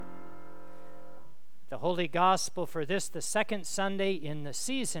Holy Gospel for this, the second Sunday in the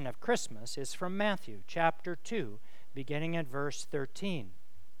season of Christmas, is from Matthew chapter 2, beginning at verse 13.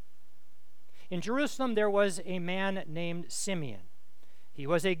 In Jerusalem there was a man named Simeon. He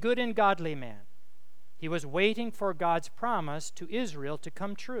was a good and godly man. He was waiting for God's promise to Israel to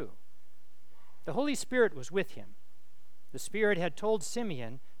come true. The Holy Spirit was with him. The Spirit had told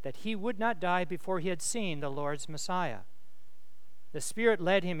Simeon that he would not die before he had seen the Lord's Messiah. The Spirit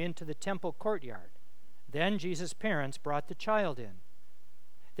led him into the temple courtyard. Then Jesus' parents brought the child in.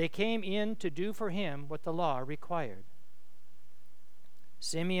 They came in to do for him what the law required.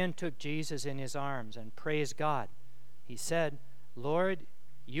 Simeon took Jesus in his arms and praised God. He said, "Lord,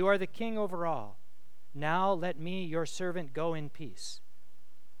 you are the king over all. Now let me, your servant, go in peace.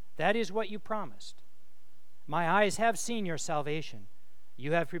 That is what you promised. My eyes have seen your salvation.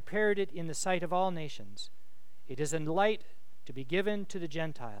 You have prepared it in the sight of all nations. It is a light to be given to the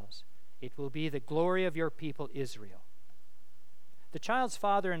Gentiles. It will be the glory of your people Israel." The child's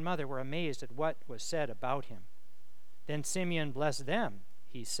father and mother were amazed at what was said about him. Then Simeon blessed them.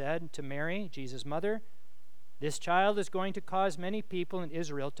 He said to Mary, Jesus' mother, "This child is going to cause many people in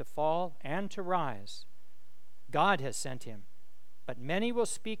Israel to fall and to rise. God has sent him, but many will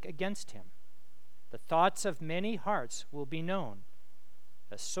speak against him. The thoughts of many hearts will be known.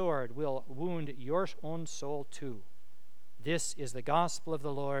 A sword will wound your own soul too." This is the gospel of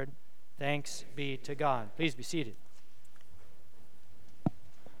the Lord. Thanks be to God. Please be seated.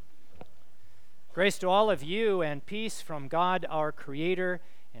 Grace to all of you and peace from God our Creator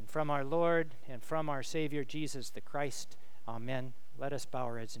and from our Lord and from our Savior Jesus the Christ. Amen. Let us bow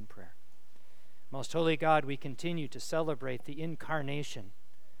our heads in prayer. Most holy God, we continue to celebrate the incarnation,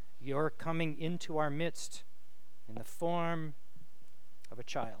 your coming into our midst in the form of a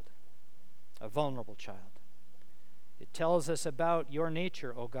child, a vulnerable child. It tells us about your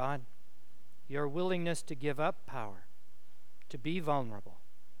nature, O God, your willingness to give up power, to be vulnerable.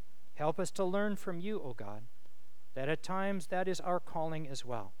 Help us to learn from you, O God, that at times that is our calling as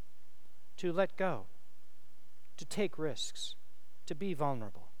well, to let go, to take risks, to be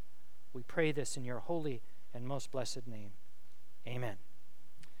vulnerable. We pray this in your holy and most blessed name. Amen.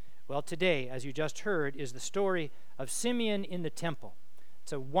 Well, today, as you just heard, is the story of Simeon in the temple.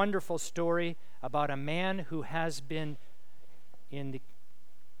 It's a wonderful story about a man who has been, in the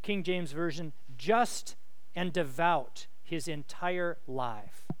King James Version, just and devout his entire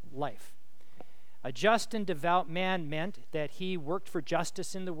life. A just and devout man meant that he worked for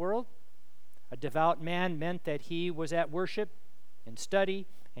justice in the world. A devout man meant that he was at worship and study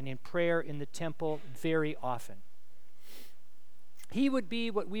and in prayer in the temple very often. He would be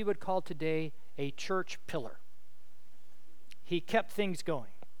what we would call today a church pillar. He kept things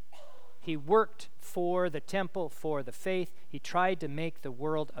going. He worked for the temple, for the faith. He tried to make the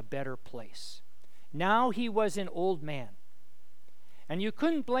world a better place. Now he was an old man. And you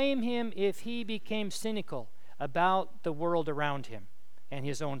couldn't blame him if he became cynical about the world around him and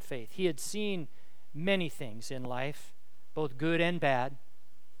his own faith. He had seen many things in life, both good and bad.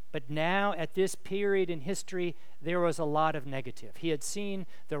 But now, at this period in history, there was a lot of negative. He had seen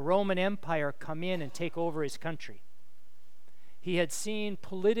the Roman Empire come in and take over his country. He had seen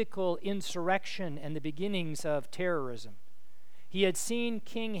political insurrection and the beginnings of terrorism. He had seen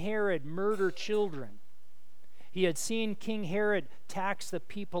King Herod murder children. He had seen King Herod tax the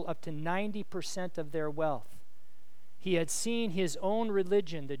people up to 90% of their wealth. He had seen his own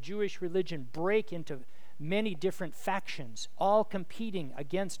religion, the Jewish religion, break into many different factions, all competing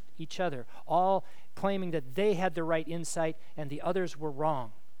against each other, all claiming that they had the right insight and the others were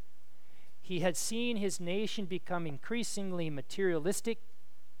wrong. He had seen his nation become increasingly materialistic,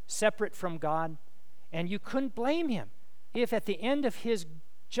 separate from God, and you couldn't blame him if at the end of his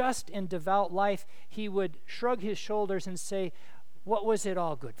just and devout life he would shrug his shoulders and say, "What was it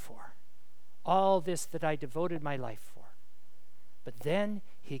all good for? All this that I devoted my life for." But then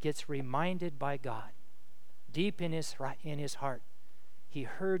he gets reminded by God, deep in his heart. He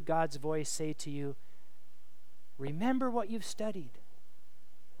heard God's voice say to you, "Remember what you've studied.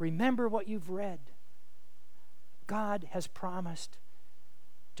 Remember what you've read. God has promised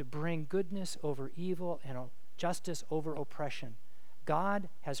to bring goodness over evil and justice over oppression. God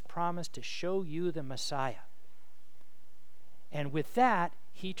has promised to show you the Messiah." And with that,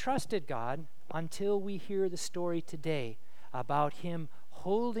 he trusted God until we hear the story today about him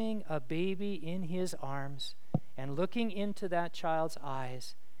holding a baby in his arms and looking into that child's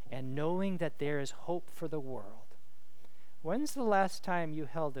eyes and knowing that there is hope for the world. When's the last time you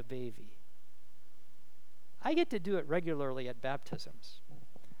held a baby? I get to do it regularly at baptisms.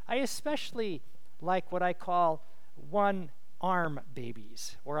 I especially like what I call one arm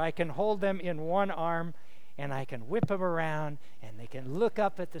babies, where I can hold them in one arm and I can whip them around and they can look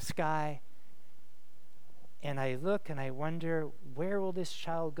up at the sky. And I look and I wonder, where will this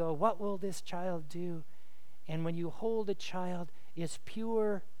child go? What will this child do? And when you hold a child, it's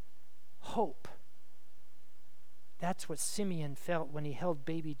pure hope. That's what Simeon felt when he held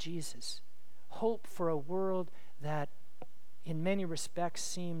baby Jesus. Hope for a world that in many respects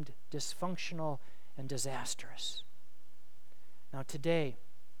seemed dysfunctional and disastrous. Now today,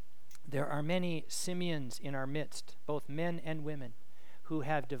 there are many Simeons in our midst, both men and women, who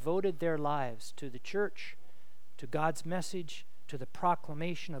have devoted their lives to the church, to God's message, to the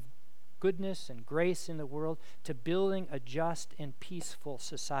proclamation of goodness and grace in the world, to building a just and peaceful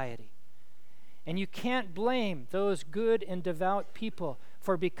society. And you can't blame those good and devout people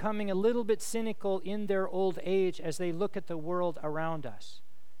for becoming a little bit cynical in their old age as they look at the world around us.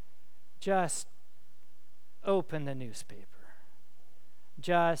 Just open the newspaper.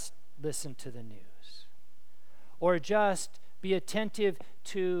 Just listen to the news. Or just be attentive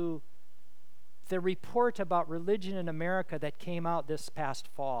to the report about religion in America that came out this past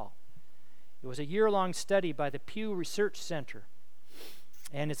fall. It was a year-long study by the Pew Research Center,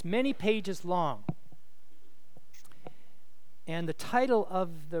 and it's many pages long. And the title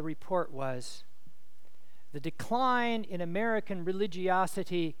of the report was, "The Decline in American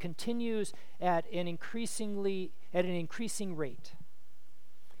Religiosity Continues at an Increasing Rate."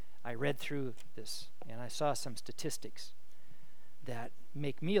 I read through this, and I saw some statistics that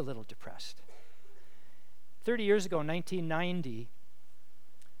make me a little depressed. 30 years ago, 1990,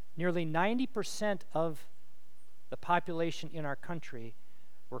 nearly 90% of the population in our country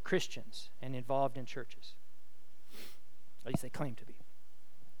were Christians and involved in churches. At least they claim to be.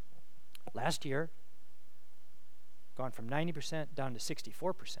 Last year, gone from 90% down to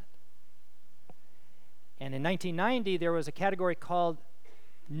 64%. And in 1990, there was a category called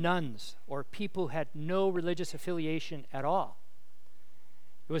nuns, or people who had no religious affiliation at all.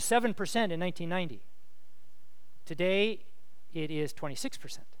 It was 7% in 1990. Today, it is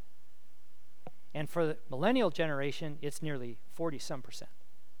 26%. And for the millennial generation, it's nearly 40-some%.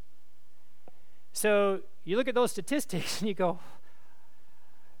 So you look at those statistics and you go,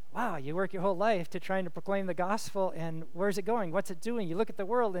 wow, you work your whole life to trying to proclaim the gospel, and where's it going? What's it doing? You look at the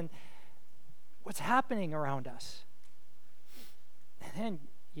world and what's happening around us? And then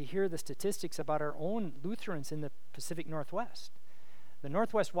you hear the statistics about our own Lutherans in the Pacific Northwest. The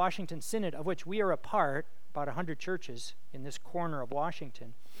Northwest Washington Synod, of which we are a part, about 100 churches in this corner of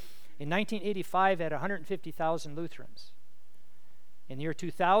Washington, in 1985 had 150,000 Lutherans. In the year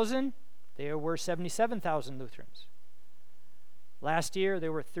 2000, there were 77,000 Lutherans. Last year,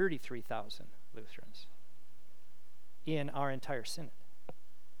 there were 33,000 Lutherans in our entire synod.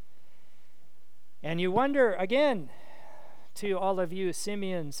 And you wonder, again, to all of you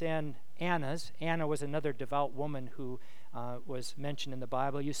Simeons and Annas, Anna was another devout woman who was mentioned in the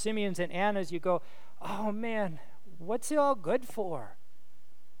Bible. You Simeons and Annas, you go, oh man, what's it all good for?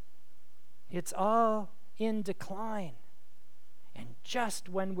 It's all in decline. And just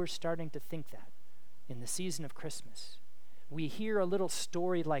when we're starting to think that, in the season of Christmas, we hear a little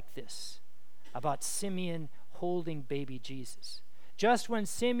story like this about Simeon holding baby Jesus. Just when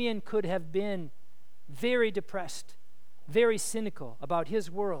Simeon could have been very depressed, very cynical about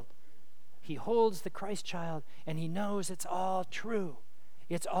his world, he holds the Christ child and he knows it's all true.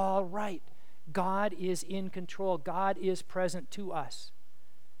 It's all right. God is in control. God is present to us.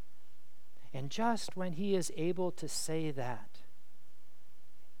 And just when he is able to say that,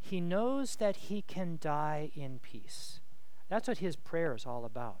 he knows that he can die in peace. That's what his prayer is all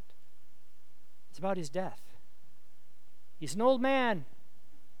about. It's about his death. He's an old man.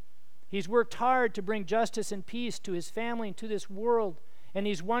 He's worked hard to bring justice and peace to his family and to this world. And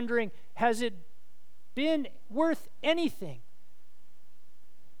he's wondering, has it been worth anything?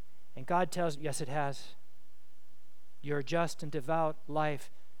 And God tells him, yes, it has. Your just and devout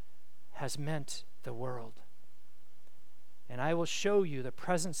life has meant the world. And I will show you the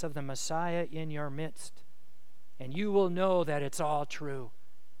presence of the Messiah in your midst. And you will know that it's all true.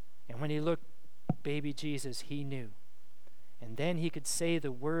 And when he looked at baby Jesus, he knew. And then he could say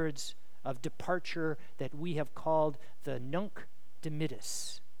the words of departure that we have called the Nunc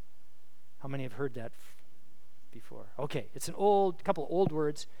Dimittis. How many have heard that before? Okay, it's a couple of old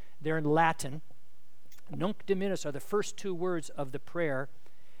words. They're in Latin. Nunc Dimittis are the first two words of the prayer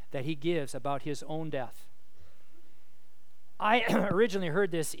that he gives about his own death. I originally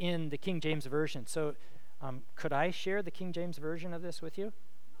heard this in the King James Version, so could I share the King James Version of this with you?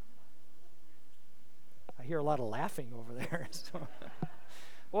 I hear a lot of laughing over there. So.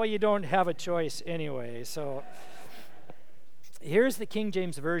 Well, you don't have a choice anyway, so Here's the King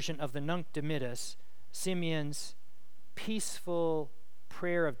James Version of the Nunc Dimittis, Simeon's peaceful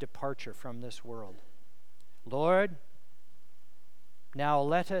prayer of departure from this world. Lord, now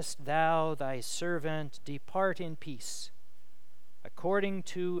lettest thou thy servant depart in peace, according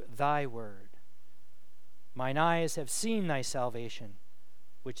to thy word. Mine eyes have seen thy salvation,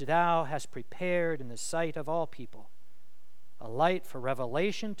 which thou hast prepared in the sight of all people, a light for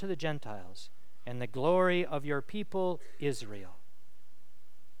revelation to the Gentiles, and the glory of your people Israel.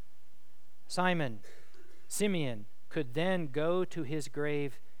 Simeon could then go to his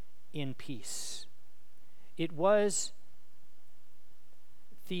grave in peace. It was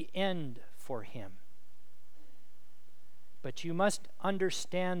the end for him. But you must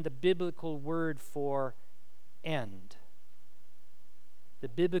understand the biblical word for end. The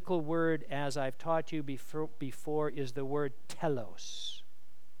biblical word, as I've taught you before, is the word telos.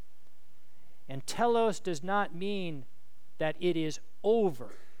 And telos does not mean that it is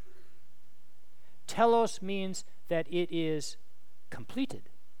over. Telos means that it is completed.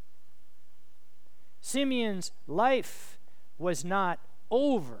 Simeon's life was not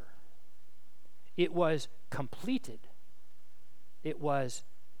over. It was completed. It was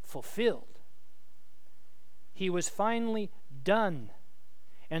fulfilled. He was finally done.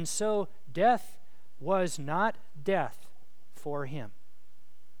 And so death was not death for him.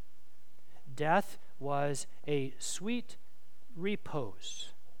 Death was a sweet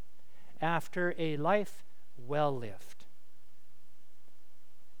repose after a life well lived.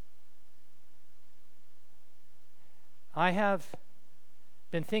 I have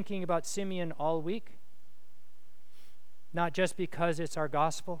been thinking about Simeon all week, not just because it's our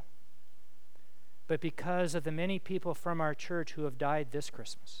gospel, but because of the many people from our church who have died this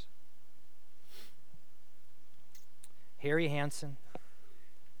Christmas. Harry Hansen,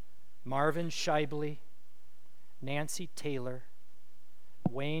 Marvin Sheibley, Nancy Taylor,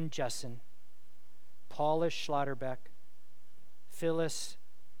 Wayne Jessen, Paula Schlotterbeck, Phyllis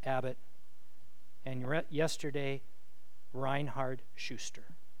Abbott, and yesterday, Reinhard Schuster.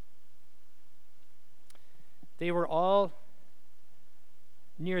 They were all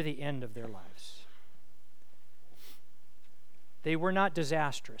near the end of their lives. They were not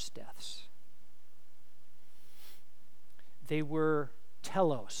disastrous deaths. They were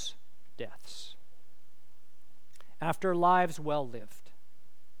telos deaths. After lives well lived,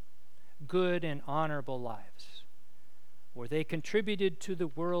 good and honorable lives, where they contributed to the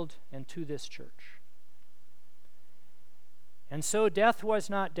world and to this church. And so death was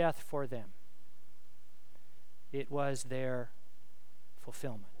not death for them. It was their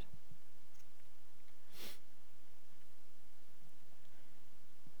fulfillment.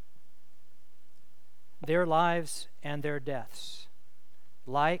 Their lives and their deaths,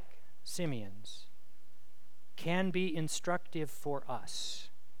 like Simeon's, can be instructive for us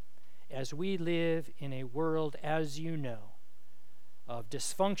as we live in a world, as you know, of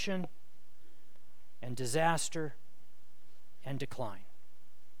dysfunction and disaster and decline.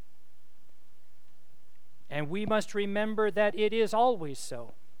 And we must remember that it is always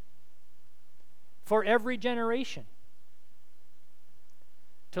so for every generation.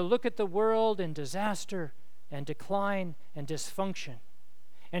 To look at the world in disaster and decline and dysfunction,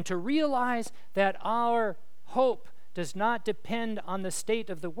 and to realize that our hope does not depend on the state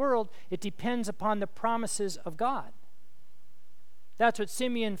of the world, it depends upon the promises of God. That's what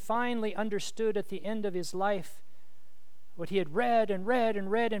Simeon finally understood at the end of his life. What he had read and read and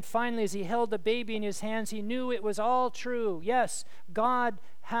read, and finally as he held the baby in his hands, he knew it was all true. Yes, God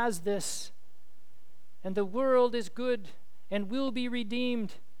has this, and the world is good and will be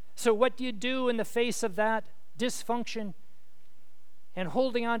redeemed. So what do you do in the face of that dysfunction and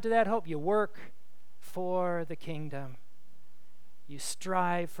holding on to that hope? You work for the kingdom. You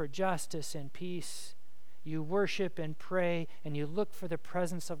strive for justice and peace. You worship and pray, and you look for the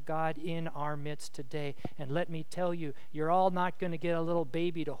presence of God in our midst today. And let me tell you, you're all not going to get a little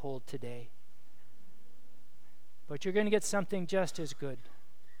baby to hold today. But you're going to get something just as good.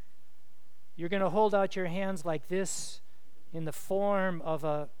 You're going to hold out your hands like this in the form of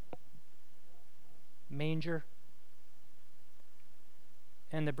a manger,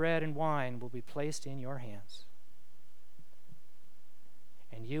 and the bread and wine will be placed in your hands.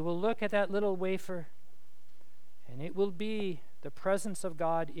 And you will look at that little wafer, and it will be the presence of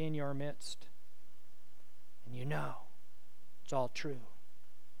God in your midst. And you know it's all true.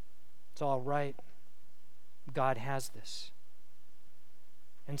 It's all right. God has this.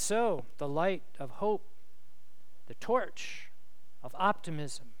 And so the light of hope, the torch of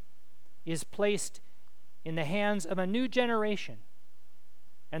optimism, is placed in the hands of a new generation.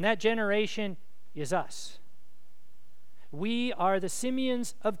 And that generation is us. We are the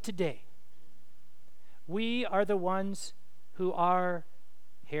Simeons of today. We are the ones who are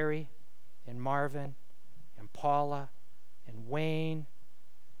Harry and Marvin and Paula and Wayne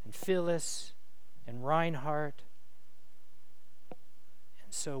and Phyllis and Reinhardt.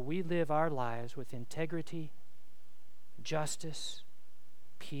 And so we live our lives with integrity, justice,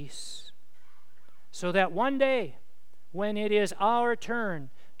 peace, so that one day, when it is our turn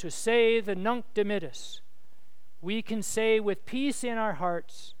to say the Nunc Dimittis, we can say with peace in our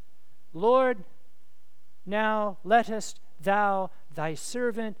hearts, Lord, now lettest thou thy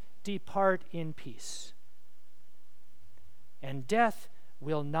servant depart in peace. And death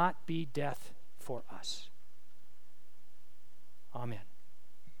will not be death for us. Amen.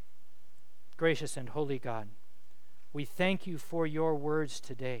 Gracious and holy God, we thank you for your words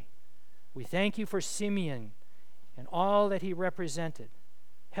today. We thank you for Simeon and all that he represented.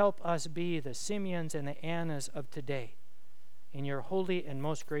 Help us be the Simeons and the Annas of today. In your holy and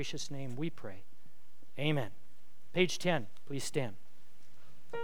most gracious name we pray. Amen. Page 10, please stand.